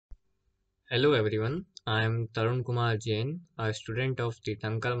Hello everyone, I am Tarun Kumar Jain, a student of the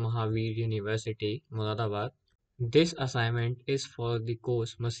Tankar Mahavir University, Moradabad. This assignment is for the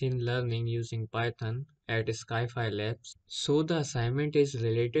course Machine Learning using Python at Skyfi Labs. So the assignment is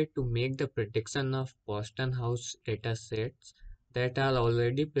related to make the prediction of Boston House datasets that are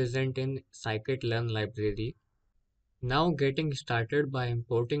already present in scikit-learn library. Now getting started by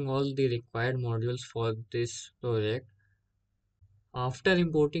importing all the required modules for this project. After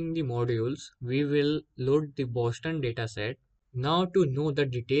importing the modules, we will load the Boston dataset. Now to know the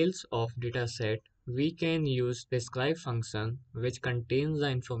details of dataset, we can use describe function which contains the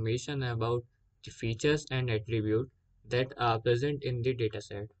information about the features and attributes that are present in the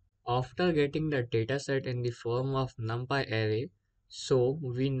dataset. After getting the dataset in the form of NumPy array, so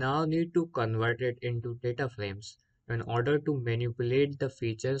we now need to convert it into data frames in order to manipulate the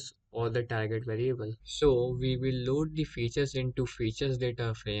features or the target variable. So we will load the features into features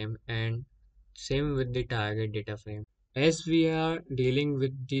data frame and same with the target data frame. As we are dealing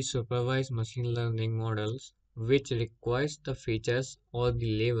with the supervised machine learning models, which requires the features or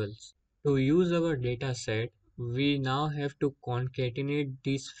the labels. To use our data set, we now have to concatenate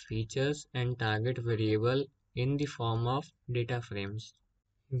these features and target variable in the form of data frames.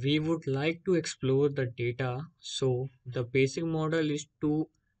 We would like to explore the data, so the basic model is to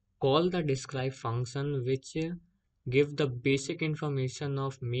call the describe function which give the basic information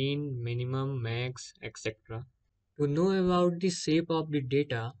of mean, minimum, max, etc. To know about the shape of the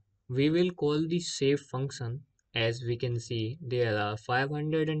data, we will call the shape function. As we can see, there are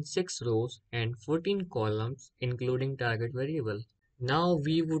 506 rows and 14 columns including target variable. Now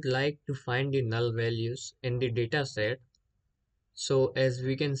we would like to find the null values in the data set. So as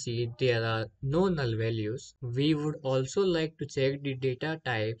we can see, there are no null values. We would also like to check the data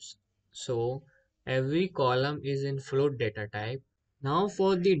types. So every column is in float data type. Now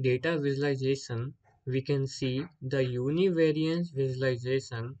for the data visualization, we can see the univariance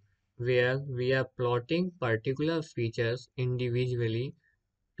visualization where we are plotting particular features individually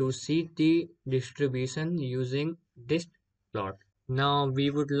to see the distribution using dist plot. Now we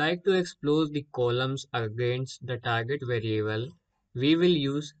would like to explore the columns against the target variable. We will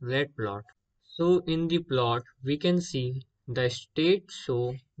use red plot. So in the plot, we can see the state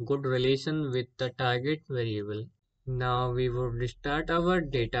show good relation with the target variable. Now we would restart our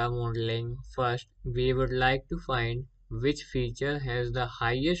data modeling. First, we would like to find which feature has the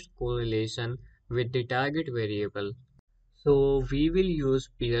highest correlation with the target variable. So we will use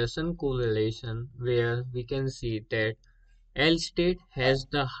Pearson correlation where we can see that L state has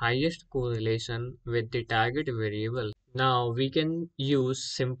the highest correlation with the target variable. Now we can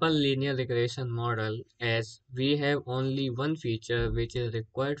use simple linear regression model as we have only one feature which is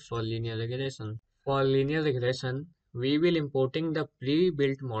required for linear regression. For linear regression, we will importing the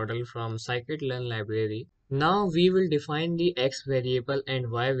pre-built model from scikit-learn library. Now we will define the x variable and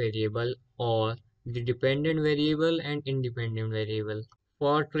y variable or the dependent variable and independent variable.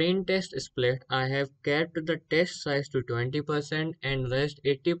 For train test split, I have kept the test size to 20% and rest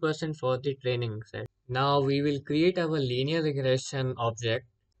 80% for the training set. Now we will create our linear regression object.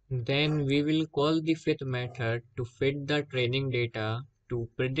 Then we will call the fit method to fit the training data to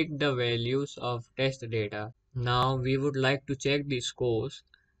predict the values of test data. Now we would like to check the scores.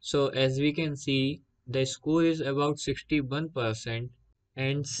 So as we can see, the score is about 61%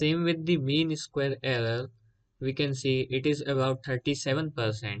 and same with the mean square error. We can see it is about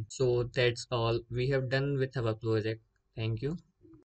 37%. So that's all we have done with our project. Thank you.